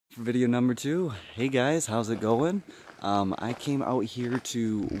Video number 2. Hey guys, how's it going? I came out here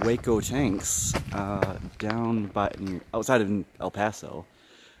to Hueco Tanks down by outside of El Paso,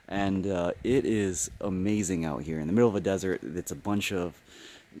 and it is amazing out here in the middle of a desert. It's a bunch of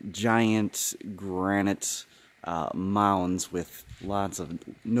giant granite mounds with lots of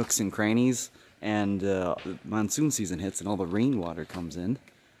nooks and crannies, and monsoon season hits and all the rainwater comes in,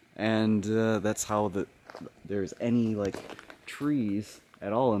 and that's how there's any like trees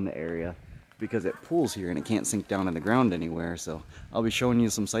at all in the area, because it pools here and it can't sink down in the ground anywhere. So I'll be showing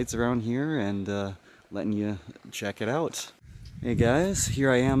you some sights around here and letting you check it out. Hey guys, here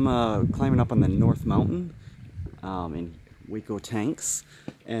I am climbing up on the North Mountain in Hueco Tanks,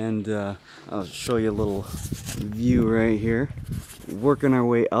 and I'll show you a little view right here. Working our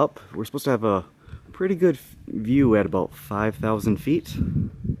way up. We're supposed to have a pretty good view at about 5,000 feet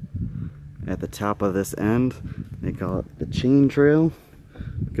at the top of this end. They call it the chain trail,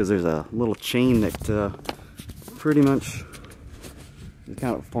 because there's a little chain that pretty much it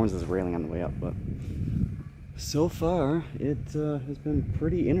kind of forms as a railing on the way up. But so far it has been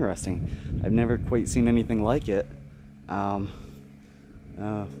pretty interesting. I've never quite seen anything like it. Unless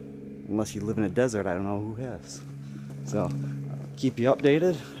you live in a desert, I don't know who has. So keep you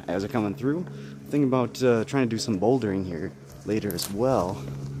updated as they're coming through. Thinking about trying to do some bouldering here later as well,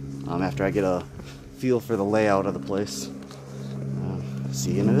 after I get a feel for the layout of the place.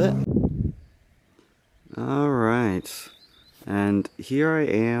 See you in a bit. Alright, and here I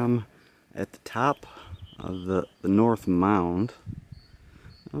am at the top of the North Mound.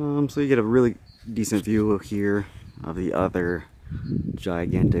 So you get a really decent view here of the other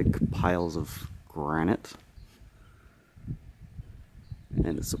gigantic piles of granite.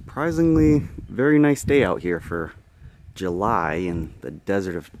 And a surprisingly very nice day out here for July in the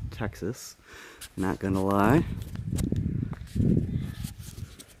desert of Texas, not gonna lie.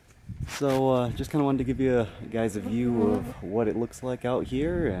 So just kind of wanted to give you guys a view of what it looks like out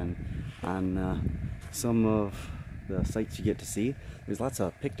here and on some of the sites you get to see. There's lots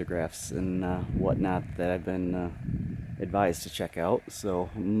of pictographs and whatnot that I've been advised to check out, so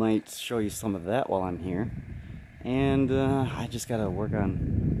I might show you some of that while I'm here. And I just gotta work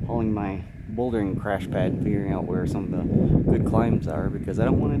on hauling my bouldering crash pad and figuring out where some of the good climbs are, because I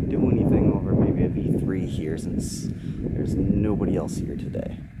don't want to do anything over maybe a V3 here since there's nobody else here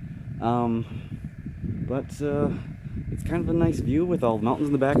today. But it's kind of a nice view with all the mountains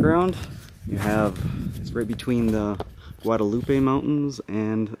in the background. It's right between the Guadalupe Mountains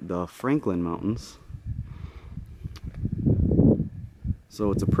and the Franklin Mountains.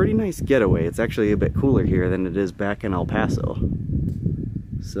 So it's a pretty nice getaway. It's actually a bit cooler here than it is back in El Paso.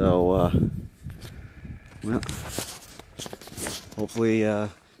 So, well, hopefully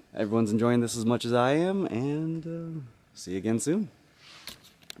everyone's enjoying this as much as I am, and see you again soon.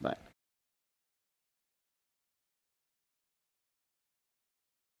 Bye.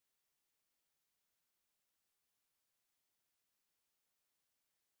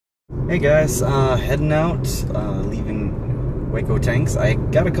 Hey guys, heading out, leaving Hueco Tanks. I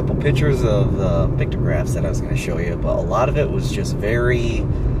got a couple pictures of the pictographs that I was going to show you, but a lot of it was just very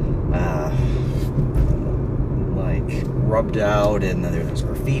like rubbed out, and then there was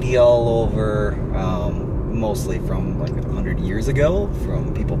graffiti all over, mostly from like 100 years ago,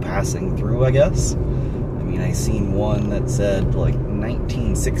 from people passing through, I guess. I mean, I seen one that said like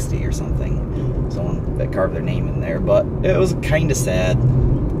 1960 or something, someone that carved their name in there, but it was kind of sad.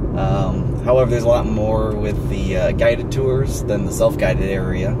 However, there's a lot more with the guided tours than the self-guided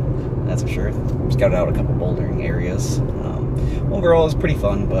area, that's for sure. Scouted out a couple bouldering areas. Overall, it was pretty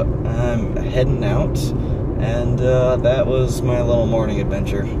fun, but I'm heading out, and that was my little morning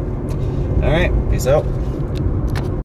adventure. Alright, peace out.